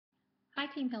Hi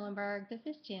Team Hillenberg, this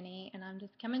is Jenny and I'm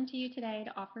just coming to you today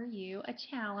to offer you a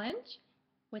challenge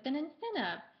with an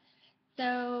incentive.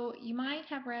 So you might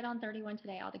have read on 31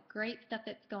 today all the great stuff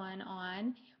that's going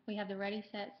on. We have the Ready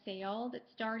Set sale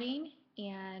that's starting,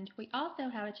 and we also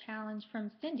have a challenge from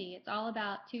Cindy. It's all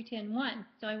about 2-10-1.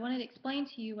 So I wanted to explain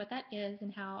to you what that is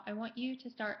and how I want you to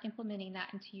start implementing that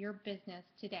into your business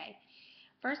today.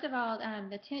 First of all,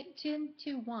 the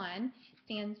 10-2-1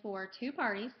 stands for 2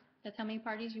 parties. That's how many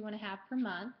parties you want to have per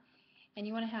month. And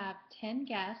you want to have 10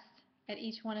 guests at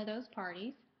each one of those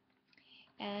parties.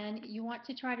 And you want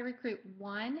to try to recruit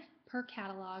 1 per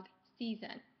catalog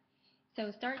season.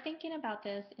 So start thinking about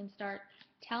this and start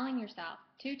telling yourself,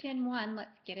 2-10-1,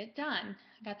 let's get it done.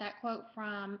 I got that quote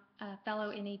from fellow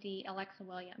NED Alexa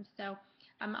Williams. So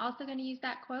I'm also going to use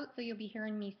that quote, so you'll be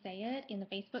hearing me say it in the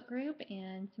Facebook group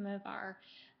and some of our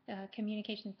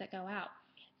communications that go out.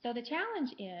 So the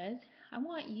challenge is, I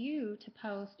want you to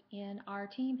post in our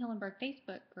Team Hillenberg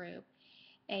Facebook group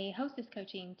a hostess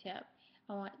coaching tip.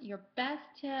 I want your best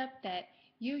tip that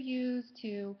you use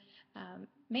to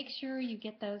make sure you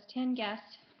get those 10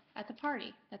 guests at the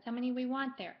party. That's how many we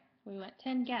want there. We want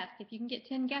 10 guests. If you can get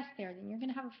 10 guests there, then you're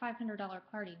going to have a $500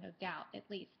 party, no doubt, at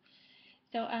least.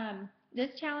 So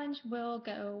this challenge will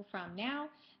go from now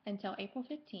until April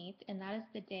 15th, and that is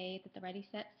the day that the Ready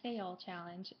Set Sale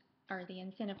challenge, or the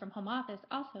incentive from home office,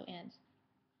 also ends.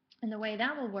 And the way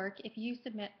that will work, if you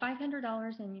submit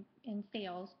 $500 in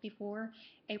sales before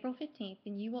April 15th,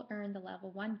 then you will earn the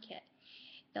Level 1 kit.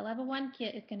 The Level 1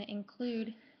 kit is going to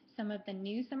include some of the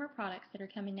new summer products that are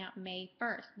coming out May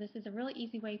 1st. This is a really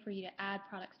easy way for you to add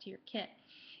products to your kit.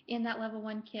 In that Level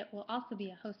 1 kit will also be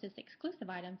a Hostess exclusive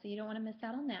item, so you don't want to miss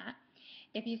out on that.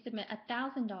 If you submit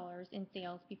 $1,000 in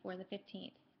sales before the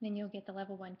 15th, then you'll get the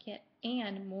Level 1 kit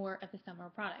and more of the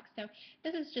summer products. So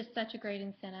this is just such a great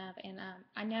incentive, and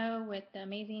I know with the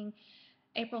amazing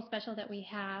April special that we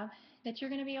have that you're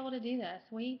going to be able to do this.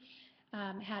 We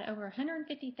had over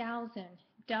 150,000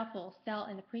 duffels sell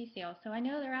in the pre-sale, so I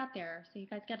know they're out there. So you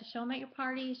guys got to show them at your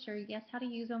party, show your guests how to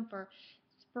use them for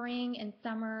spring and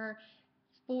summer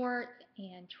sports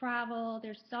and travel.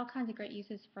 There's all kinds of great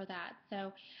uses for that.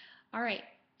 So, all right,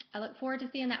 I look forward to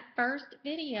seeing that first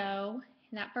video.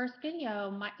 And that first video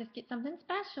might just get something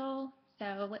special.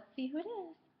 So let's see who it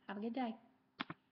is. Have a good day.